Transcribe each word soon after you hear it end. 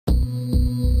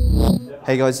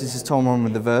Hey guys, this is Tom on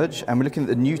with The Verge, and we're looking at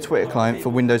the new Twitter client for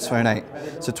Windows Phone 8.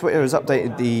 So Twitter has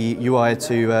updated the UI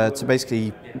to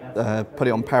basically put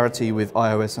it on parity with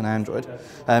iOS and Android.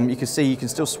 You can see you can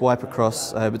still swipe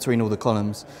across between all the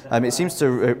columns. It seems to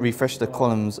refresh the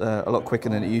columns a lot quicker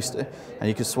than it used to, and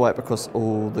you can swipe across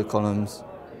all the columns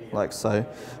like so.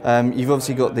 You've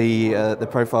obviously got the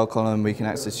profile column where you can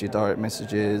access your direct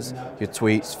messages, your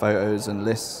tweets, photos and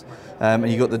lists. And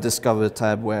you've got the Discover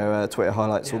tab where Twitter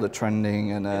highlights all the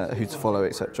trending and who to follow,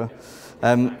 etc.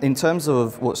 In terms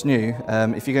of what's new,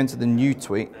 if you go into the new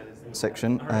tweet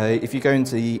section, if you go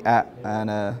into the app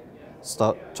and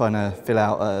start trying to fill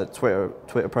out a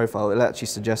Twitter profile, it'll actually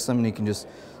suggest them and you can just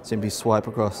simply swipe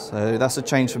across. That's a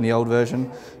change from the old version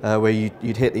where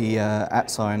you'd hit the @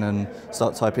 sign and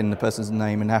start typing the person's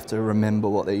name and have to remember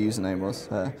what their username was.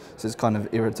 So it's kind of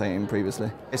irritating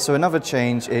previously. So another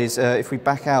change is if we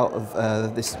back out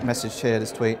of this message here,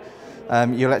 this tweet,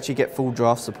 you'll actually get full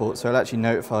draft support. So it'll actually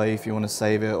notify you if you want to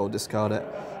save it or discard it.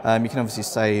 You can obviously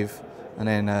save and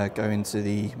then go into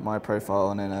the My Profile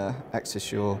and then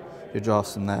access your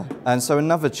drafts from there. And so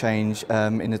another change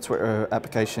in the Twitter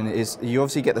application is you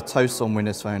obviously get the toast on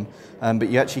Windows Phone, but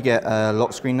you actually get a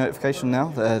lock screen notification now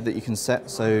that you can set,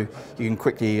 so you can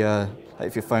quickly,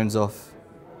 if your phone's off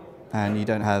and you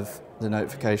don't have the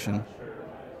notification,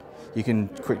 you can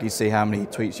quickly see how many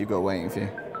tweets you've got waiting for you.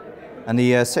 And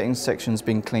the settings section's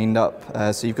been cleaned up,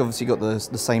 so you've obviously got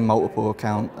the same multiple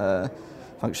account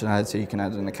functionality. You can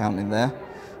add an account in there.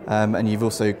 And you've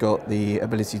also got the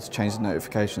ability to change the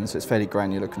notifications, so it's fairly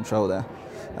granular control there.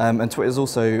 And Twitter's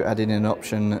also added in an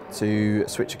option to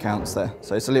switch accounts there,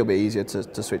 so it's a little bit easier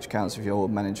to switch accounts if you're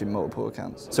managing multiple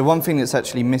accounts. So one thing that's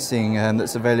actually missing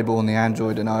that's available on the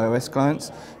Android and iOS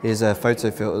clients is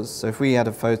photo filters. So if we add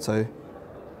a photo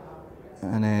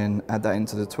and then add that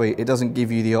into the tweet, it doesn't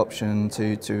give you the option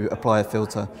to apply a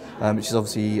filter, which is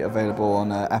obviously available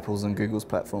on Apple's and Google's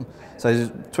platform. So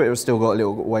Twitter has still got a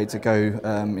little way to go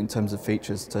in terms of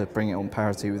features to bring it on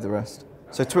parity with the rest.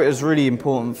 So Twitter is really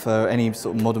important for any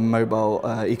sort of modern mobile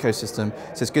ecosystem.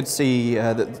 So it's good to see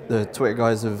that the Twitter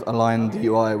guys have aligned the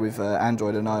UI with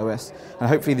Android and iOS, and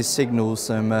hopefully this signals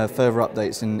some further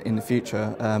updates in the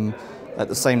future at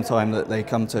the same time that they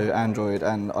come to Android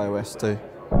and iOS too.